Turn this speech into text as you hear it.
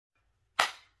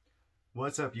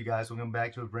What's up, you guys? Welcome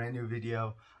back to a brand new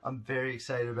video. I'm very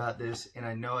excited about this, and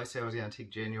I know I said I was going to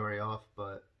take January off,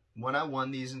 but when I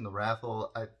won these in the raffle,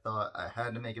 I thought I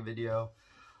had to make a video.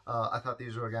 I thought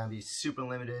these were going to be super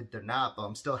limited. They're not, but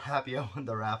I'm still happy I won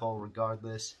the raffle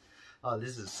regardless.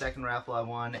 This is the second raffle I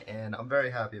won, and I'm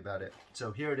very happy about it.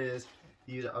 So here it is.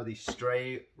 These are the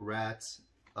Stray Rats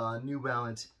New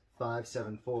Balance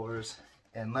 574s,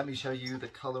 and let me show you the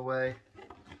colorway.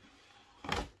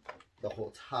 The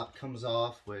whole top comes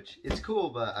off, which is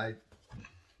cool, but I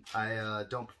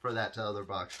don't prefer that to other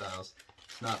box styles.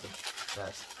 It's not the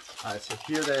best. Alright, so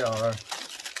here they are.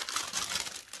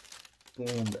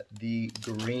 Boom, the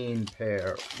green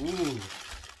pair. Ooh.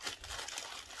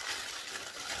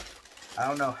 I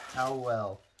don't know how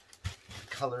well the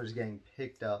color is getting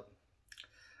picked up,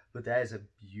 but that is a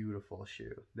beautiful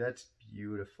shoe. That's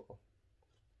beautiful.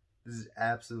 This is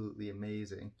absolutely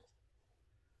amazing.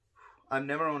 I've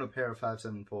never owned a pair of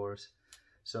 574s,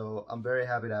 so I'm very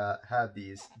happy to have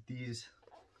these.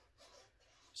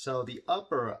 So the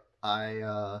upper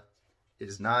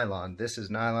is nylon. This is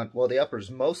nylon. Well, the upper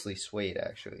is mostly suede,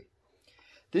 actually.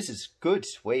 This is good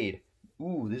suede.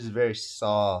 Ooh, this is very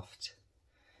soft.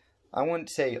 I wouldn't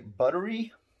say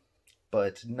buttery,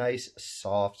 but nice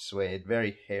soft suede.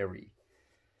 Very hairy.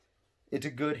 It's a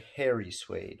good hairy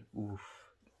suede. Oof.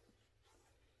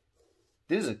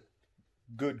 This is a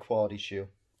good quality shoe.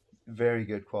 Very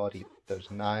good quality. There's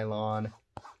nylon.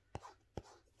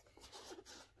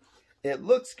 It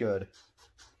looks good.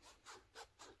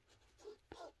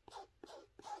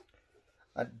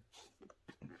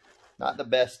 Not the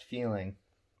best feeling.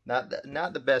 Not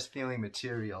the best feeling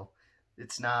material.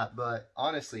 It's not, but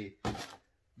honestly,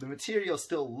 the material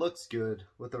still looks good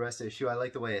with the rest of the shoe. I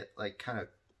like the way it like kind of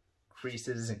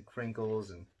creases and crinkles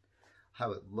and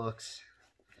how it looks.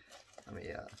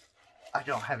 I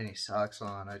don't have any socks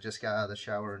on. I just got out of the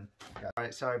shower and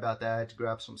Alright, sorry about that. I had to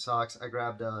grab some socks. I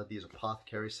grabbed these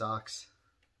Apothecary socks.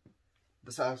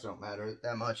 The socks don't matter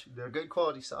that much. They're good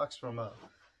quality socks from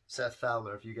Seth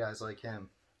Fowler, if you guys like him.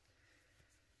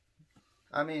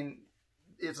 I mean,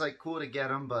 it's like cool to get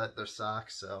them, but they're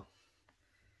socks, so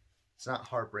it's not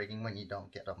heartbreaking when you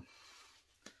don't get them.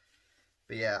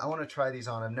 But yeah, I want to try these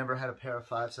on. I've never had a pair of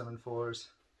 574s.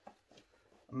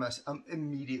 I'm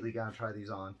immediately gonna try these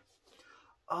on.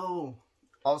 Oh,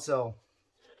 also,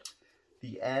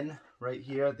 the N right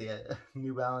here, the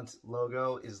New Balance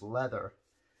logo is leather.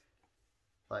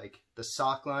 Like, the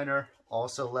sock liner,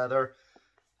 also leather.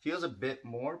 Feels a bit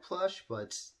more plush, but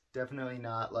it's definitely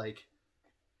not, like,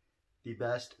 the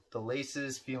best. The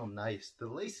laces feel nice. The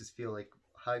laces feel, like,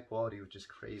 high quality, which is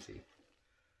crazy.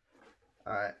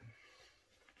 Alright.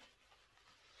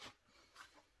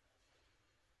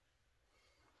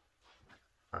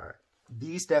 Alright.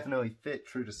 These definitely fit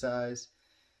true to size.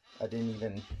 I didn't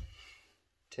even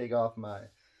take off my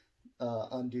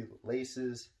undo the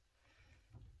laces.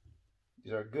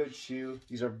 These are a good shoe.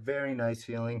 These are very nice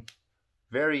feeling.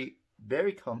 Very,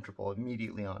 very comfortable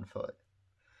immediately on foot.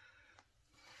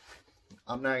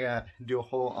 I'm not gonna do a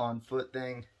whole on foot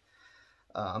thing.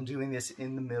 I'm doing this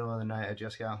in the middle of the night. I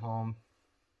just got home.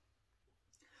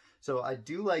 So I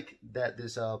do like that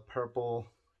this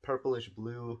purplish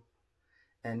blue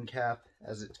end cap,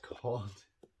 as it's called.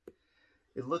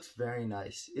 It looks very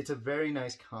nice. It's a very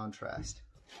nice contrast.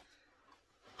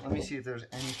 Let me see if there's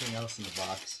anything else in the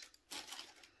box.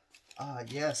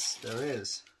 Yes, there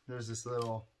is. There's this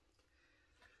little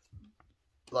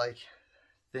like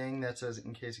thing that says,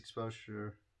 in case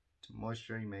exposure to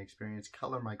moisture, you may experience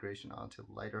color migration onto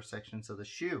lighter sections of the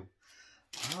shoe.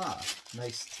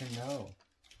 Nice to know.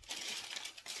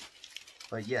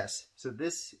 But yes, so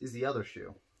this is the other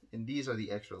shoe. And these are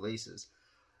the extra laces,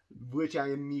 which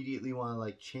I immediately want to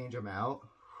like change them out.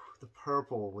 The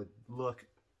purple would look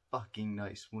fucking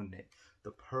nice, wouldn't it?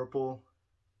 The purple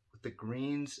with the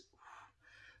greens.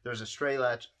 There's a Stray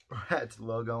Rats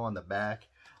logo on the back.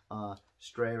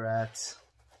 Stray Rats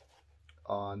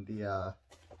on the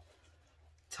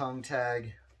tongue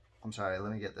tag. I'm sorry,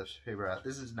 let me get this paper out.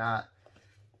 This is not,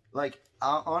 like,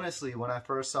 honestly, when I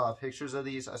first saw pictures of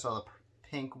these, I saw the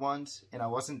pink ones, and I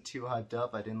wasn't too hyped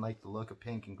up. I didn't like the look of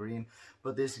pink and green,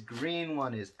 but this green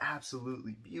one is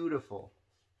absolutely beautiful.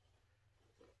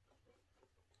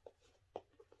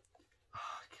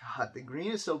 Oh, God, the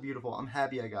green is so beautiful. I'm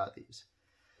happy I got these.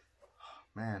 Oh,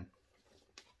 man.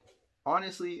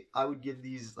 Honestly, I would give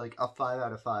these like a 5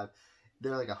 out of 5.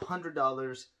 They're like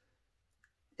 $100,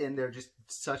 and they're just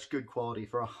such good quality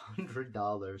for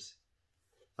 $100.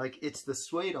 Like, it's the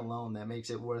suede alone that makes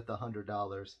it worth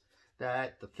 $100.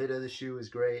 The fit of the shoe is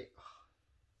great.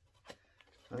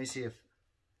 Let me see if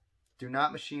Do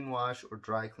not machine wash or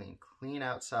dry clean. Clean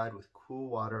outside with cool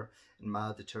water and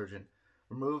mild detergent.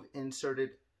 Remove, insert,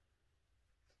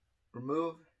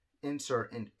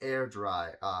 and air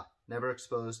dry. Never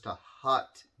exposed to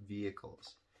hot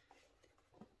vehicles.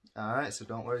 Alright, so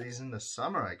don't wear these in the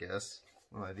summer, I guess.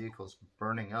 Well, my vehicle's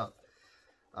burning up.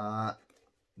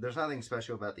 There's nothing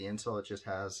special about the insole. It just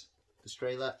has the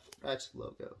Stray Rats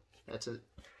logo. That's it.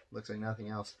 Looks like nothing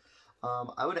else.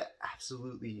 I would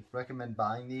absolutely recommend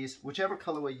buying these. Whichever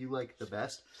colorway you like the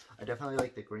best. I definitely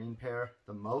like the green pair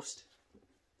the most.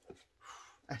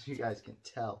 As you guys can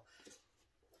tell.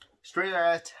 Stray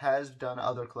Rats has done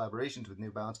other collaborations with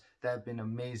New Balance that have been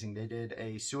amazing. They did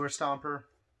a Sewer Stomper,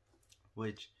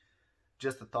 which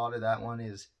just the thought of that one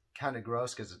is kind of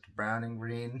gross because it's brown and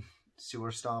green.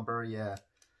 Sewer Stomper, yeah.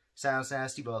 Sounds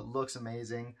nasty, but it looks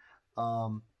amazing.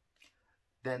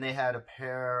 Then they had a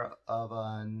pair of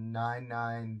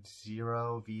 990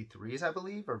 V3s, I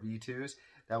believe, or V2s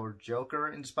that were Joker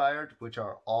inspired, which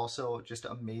are also just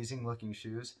amazing looking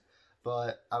shoes.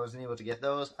 But I wasn't able to get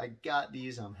those. I got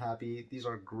these. I'm happy. These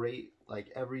are great,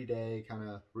 like everyday, kind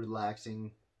of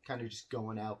relaxing, kind of just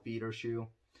going out beater shoe.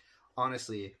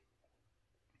 Honestly,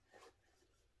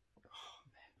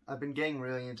 I've been getting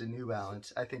really into New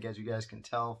Balance. I think, as you guys can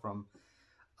tell from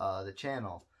the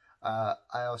channel.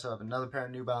 I also have another pair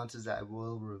of New Balances that I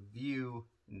will review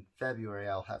in February.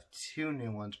 I'll have 2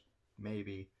 new ones,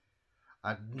 maybe.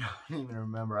 I don't even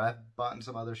remember. I've bought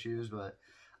some other shoes, but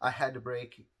I had to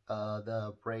break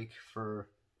the break for...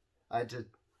 I had to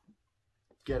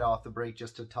get off the break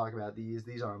just to talk about these.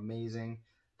 These are amazing.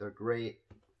 They're great.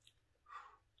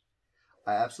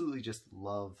 I absolutely just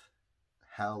love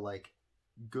how, like,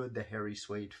 good the hairy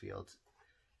suede feels.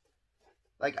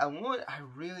 Like, I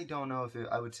really don't know if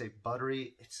I would say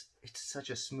buttery. It's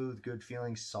such a smooth, good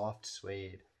feeling, soft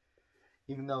suede.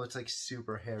 Even though it's like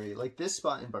super hairy. Like this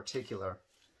spot in particular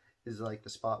is like the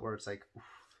spot where it's like, oof.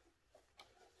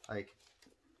 Like,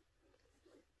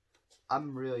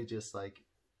 I'm really just like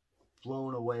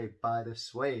blown away by the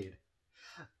suede.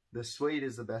 The suede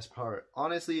is the best part.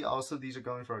 Honestly, also these are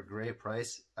going for a great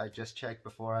price. I just checked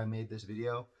before I made this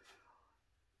video.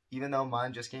 Even though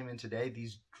mine just came in today,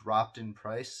 these dropped in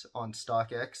price on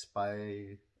StockX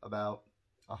by about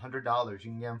 $100. You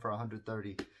can get them for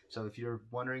 $130. So if you're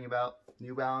wondering about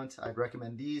New Balance, I'd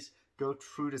recommend these. Go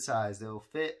true to size. They'll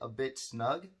fit a bit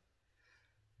snug,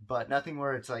 but nothing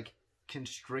where it's like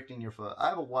constricting your foot. I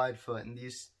have a wide foot, and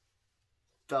these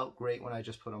felt great when I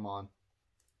just put them on.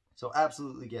 So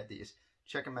absolutely get these.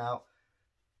 Check them out.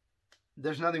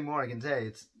 There's nothing more I can say.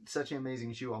 It's such an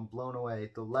amazing shoe. I'm blown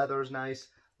away. The leather is nice.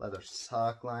 Leather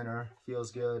sock liner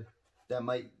feels good. That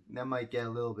might get a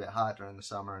little bit hot during the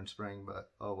summer and spring, but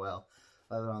oh well.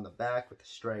 Leather on the back with the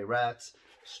Stray Rats.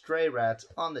 Stray Rats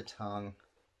on the tongue.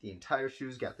 The entire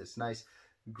shoe's got this nice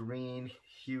green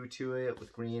hue to it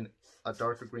with a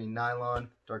darker green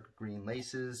nylon, darker green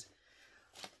laces,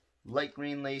 light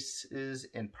green laces,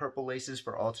 and purple laces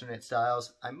for alternate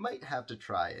styles. I might have to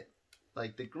try it.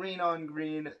 Like the green on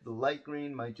green, the light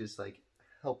green might just like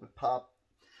help it pop.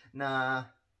 Nah.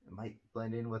 It might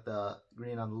blend in with the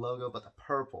green on the logo, but the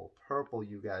purple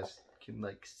you guys can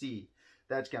like see.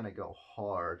 That's gonna go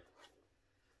hard.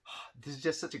 This is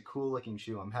just such a cool looking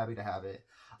shoe. I'm happy to have it.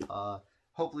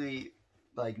 Hopefully,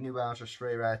 like New Balance or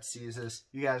Stray Rats sees this.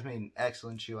 You guys made an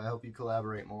excellent shoe. I hope you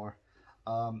collaborate more.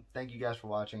 Thank you guys for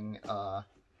watching.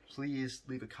 Please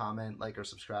leave a comment, like, or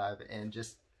subscribe, and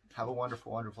just have a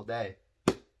wonderful, wonderful day.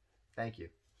 Thank you.